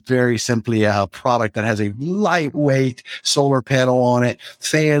this is very simply a product that has a lightweight solar panel on it,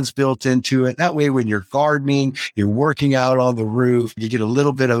 fans built into it. That way, when you're gardening, you're working out on the roof, you get a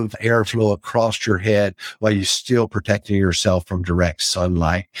little bit of airflow across your head while you're still protecting yourself from direct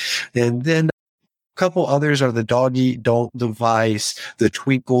sunlight. And then a couple others are the Doggy Don't device, the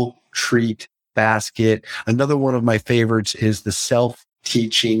Twinkle Treat basket. Another one of my favorites is the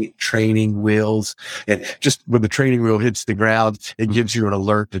self-teaching training wheels. And just when the training wheel hits the ground, it gives you an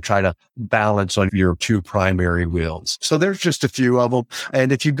alert to try to balance on your two primary wheels. So there's just a few of them.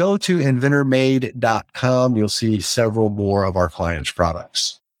 And if you go to inventormade.com, you'll see several more of our clients'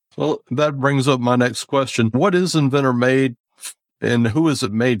 products. Well, that brings up my next question. What is Inventor Made and who is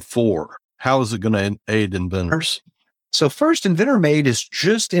it made for? How is it going to aid inventors? So first, Inventor Made is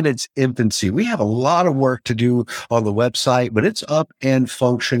just in its infancy. We have a lot of work to do on the website, but it's up and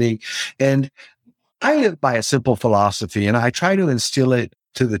functioning. And I live by a simple philosophy, and I try to instill it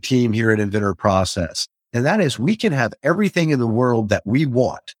to the team here at Inventor Process. And that is, we can have everything in the world that we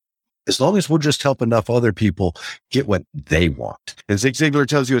want, as long as we'll just help enough other people get what they want. And Zig Ziglar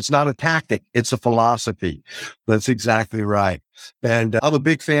tells you it's not a tactic, it's a philosophy. That's exactly right. And I'm a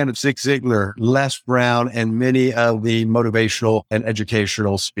big fan of Zig Ziglar, Les Brown, and many of the motivational and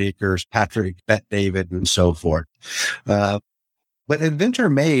educational speakers, Patrick Bet-David, and so forth. But Inventor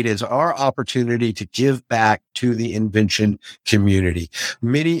Made is our opportunity to give back to the invention community.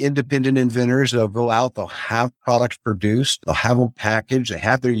 Many independent inventors, they'll go out, they'll have products produced, they'll have them packaged, they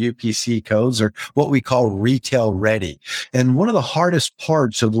have their UPC codes, or what we call retail ready. And one of the hardest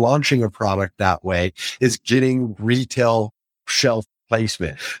parts of launching a product that way is getting retail shelf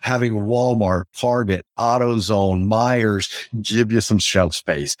placement, having Walmart, Target, AutoZone, Myers give you some shelf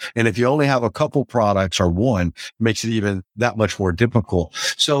space. And if you only have a couple products or one, it makes it even that much more difficult.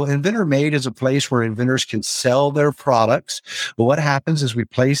 So Inventor Made is a place where inventors can sell their products. But what happens is we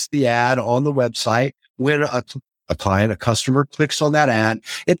place the ad on the website. When a customer clicks on that ad,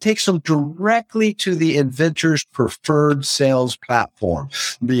 it takes them directly to the inventor's preferred sales platform,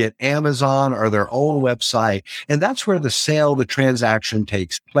 be it Amazon or their own website. And that's where the transaction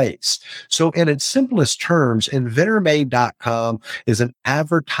takes place. So in its simplest terms, inventormade.com is an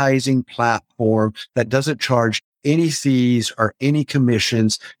advertising platform that doesn't charge any fees or any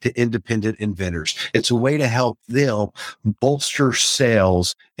commissions to independent inventors. It's a way to help them bolster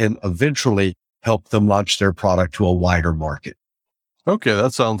sales and eventually help them launch their product to a wider market. Okay,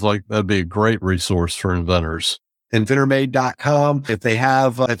 that sounds like that'd be a great resource for inventors. Inventormade.com.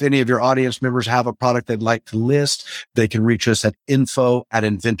 If any of your audience members have a product they'd like to list, they can reach us at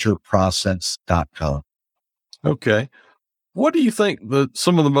info@inventorprocess.com. Okay. What do you think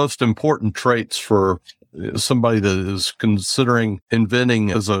some of the most important traits for somebody that is considering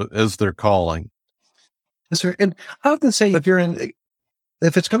inventing as their calling? Yes, sir. And I often say,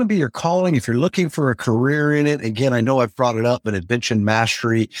 if it's going to be your calling, if you're looking for a career in it, again, I know I've brought it up, but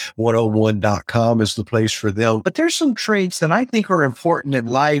inventionmastery101.com is the place for them. But there's some traits that I think are important in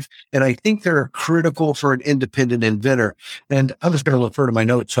life, and I think they're critical for an independent inventor. And I'm just going to refer to my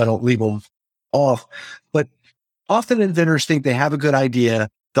notes so I don't leave them off. But often inventors think they have a good idea.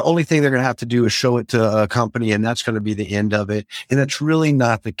 The only thing they're going to have to do is show it to a company, and that's going to be the end of it. And that's really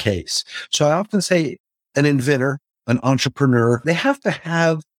not the case. So I often say an inventor, an entrepreneur, they have to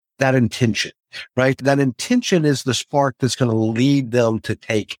have that intention, right? That intention is the spark that's going to lead them to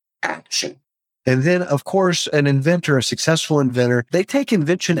take action. And then, of course, an inventor, a successful inventor, they take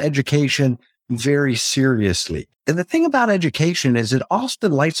invention education very seriously. And the thing about education is it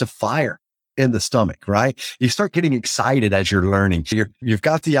often lights a fire in the stomach, right? You start getting excited as you're learning. You've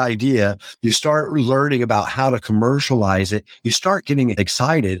got the idea. You start learning about how to commercialize it. You start getting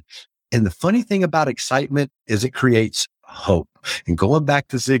excited. And the funny thing about excitement is it creates hope. And going back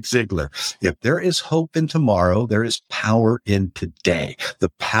to Zig Ziglar, if there is hope in tomorrow, there is power in today, the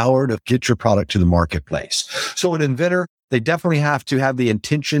power to get your product to the marketplace. So an inventor, They definitely have to have the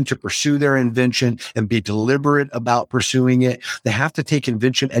intention to pursue their invention and be deliberate about pursuing it. They have to take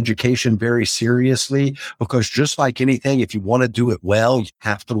invention education very seriously, because just like anything, if you want to do it well, you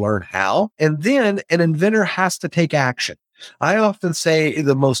have to learn how. And then an inventor has to take action. I often say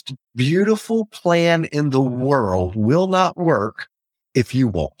the most beautiful plan in the world will not work if you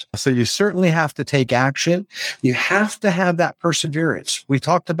won't. So you certainly have to take action. You have to have that perseverance. We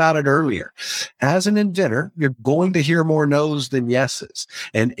talked about it earlier. As an inventor, you're going to hear more no's than yeses.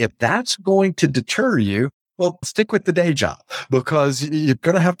 And if that's going to deter you, well, stick with the day job, because you're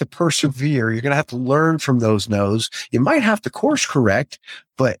going to have to persevere. You're going to have to learn from those no's. You might have to course correct,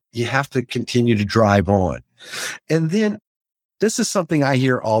 but you have to continue to drive on. And then this is something I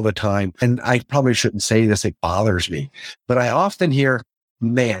hear all the time, and I probably shouldn't say this. It bothers me, but I often hear,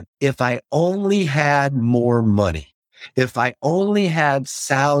 man, if I only had more money, if I only had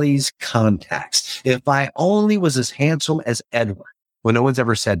Sally's contacts, if I only was as handsome as Edward. Well, no one's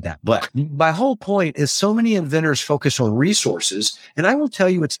ever said that. But my whole point is so many inventors focus on resources. And I will tell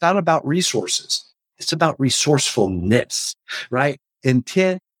you, it's not about resources. It's about resourcefulness, right?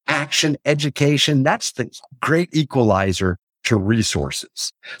 Intent, action, education. That's the great equalizer to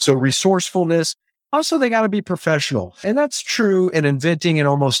resources. So resourcefulness, also they got to be professional. And that's true in inventing in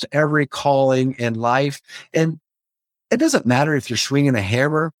almost every calling in life. And it doesn't matter if you're swinging a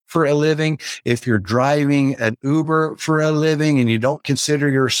hammer for a living, if you're driving an Uber for a living and you don't consider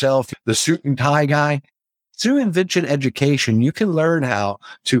yourself the suit and tie guy. Through invention education, you can learn how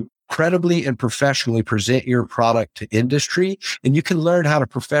to credibly and professionally present your product to industry, and you can learn how to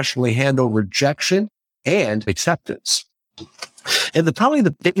professionally handle rejection and acceptance. And probably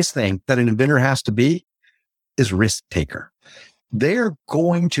the biggest thing that an inventor has to be is risk taker. They're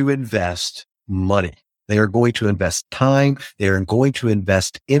going to invest money. They are going to invest time. They are going to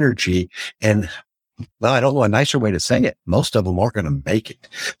invest energy. And well, I don't know a nicer way to say it. Most of them aren't going to make it.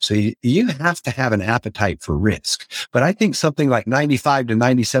 So you have to have an appetite for risk. But I think something like 95 to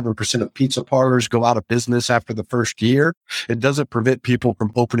 97% of pizza parlors go out of business after the first year. It doesn't prevent people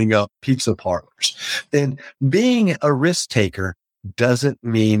from opening up pizza parlors. And being a risk taker doesn't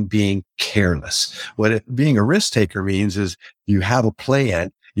mean being careless. Being a risk taker means is you have a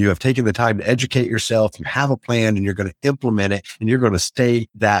plan. You have taken the time to educate yourself. You have a plan and you're going to implement it, and you're going to stay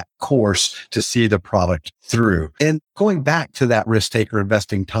that course to see the product through. And going back to that risk taker,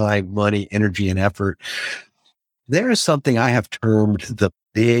 investing time, money, energy, and effort, there is something I have termed the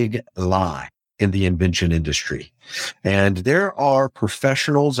big lie in the invention industry. And there are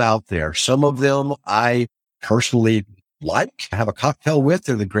professionals out there. Some of them I personally have a cocktail with.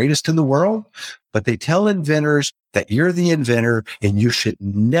 They're the greatest in the world, but they tell inventors that you're the inventor and you should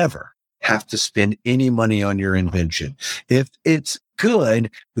never have to spend any money on your invention. If it's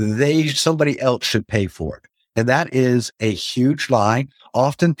good, somebody else should pay for it. And that is a huge lie.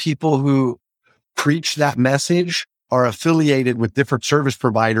 Often people who preach that message are affiliated with different service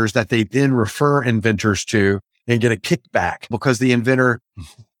providers that they then refer inventors to and get a kickback because the inventor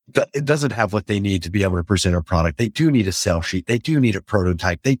it doesn't have what they need to be able to present a product. They do need a sell sheet. They do need a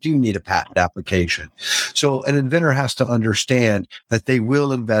prototype. They do need a patent application. So an inventor has to understand that they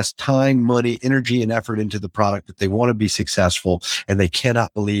will invest time, money, energy, and effort into the product that they want to be successful. And they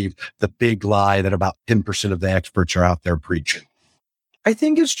cannot believe the big lie that about 10% of the experts are out there preaching. I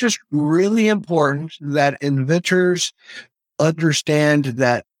think it's just really important that inventors understand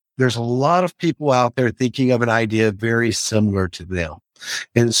that there's a lot of people out there thinking of an idea very similar to them.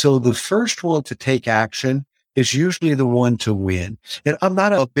 And so the first one to take action is usually the one to win. And I'm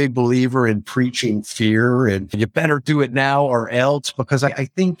not a big believer in preaching fear and you better do it now or else, because I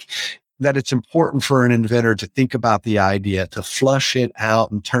think that it's important for an inventor to think about the idea, to flush it out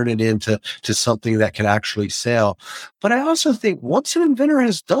and turn it into something that can actually sell. But I also think once an inventor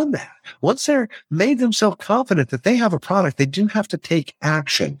has done that, once they're made themselves confident that they have a product, they do have to take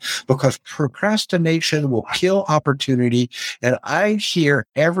action, because procrastination will kill opportunity. And I hear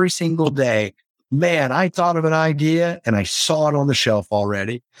every single day, man, I thought of an idea and I saw it on the shelf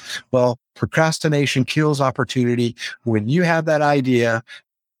already. Well, procrastination kills opportunity. When you have that idea,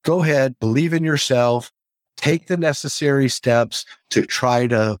 go ahead, believe in yourself, take the necessary steps to try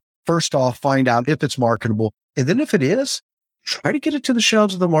to, first off, find out if it's marketable. And then if it is, try to get it to the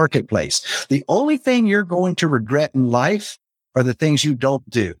shelves of the marketplace. The only thing you're going to regret in life are the things you don't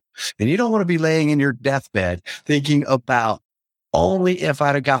do. And you don't want to be laying in your deathbed thinking about, only if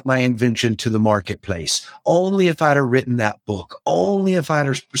I'd have got my invention to the marketplace, only if I'd have written that book, only if I'd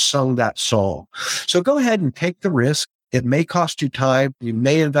have sung that song. So go ahead and take the risk. It may cost you time. You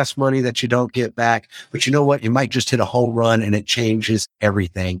may invest money that you don't get back, but you know what? You might just hit a home run and it changes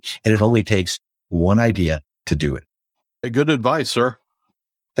everything. And it only takes one idea to do it. Good advice, sir.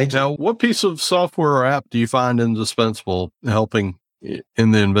 Thank you. Now, what piece of software or app do you find indispensable helping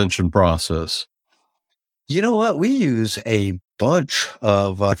in the invention process? You know what? We use a bunch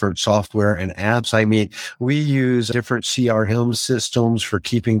of different software and apps. I mean, we use different CRM systems for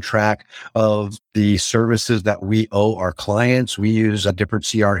keeping track of the services that we owe our clients. We use different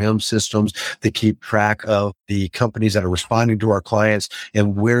CRM systems to keep track of the companies that are responding to our clients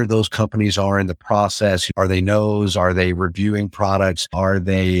and where those companies are in the process. Are they no's? Are they reviewing products? Are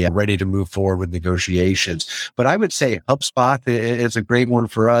they ready to move forward with negotiations? But I would say HubSpot is a great one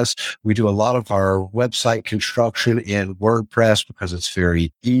for us. We do a lot of our website construction in WordPress because it's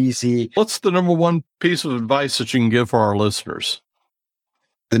very easy. What's the number one piece of advice that you can give for our listeners?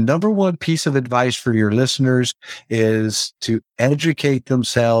 The number one piece of advice for your listeners is to educate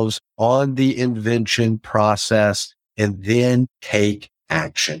themselves on the invention process and then take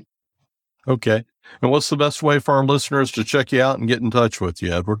action. Okay. And what's the best way for our listeners to check you out and get in touch with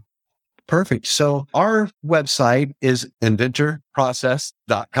you, Edward? Perfect. So our website is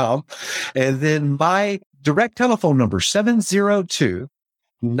inventorprocess.com. And then my direct telephone number,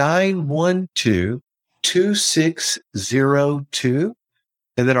 702-912-2602.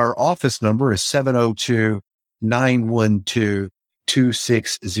 And then our office number is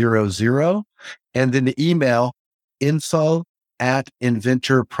 702-912-2600. And then the email,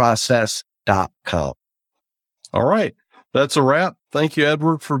 info@inventorprocess.com. All right. That's a wrap. Thank you,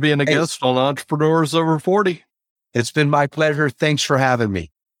 Edward, for being a guest on Entrepreneurs Over 40. It's been my pleasure. Thanks for having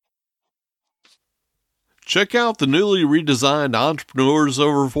me. Check out the newly redesigned Entrepreneurs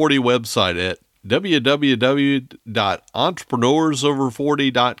Over 40 website at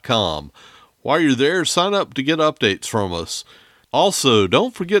www.entrepreneursover40.com. While you're there, sign up to get updates from us. Also,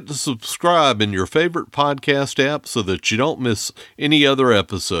 don't forget to subscribe in your favorite podcast app so that you don't miss any other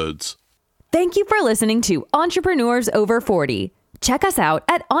episodes. Thank you for listening to Entrepreneurs Over 40. Check us out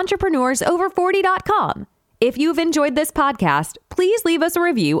at entrepreneursover40.com. If you've enjoyed this podcast, please leave us a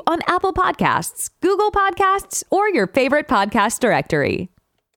review on Apple Podcasts, Google Podcasts, or your favorite podcast directory.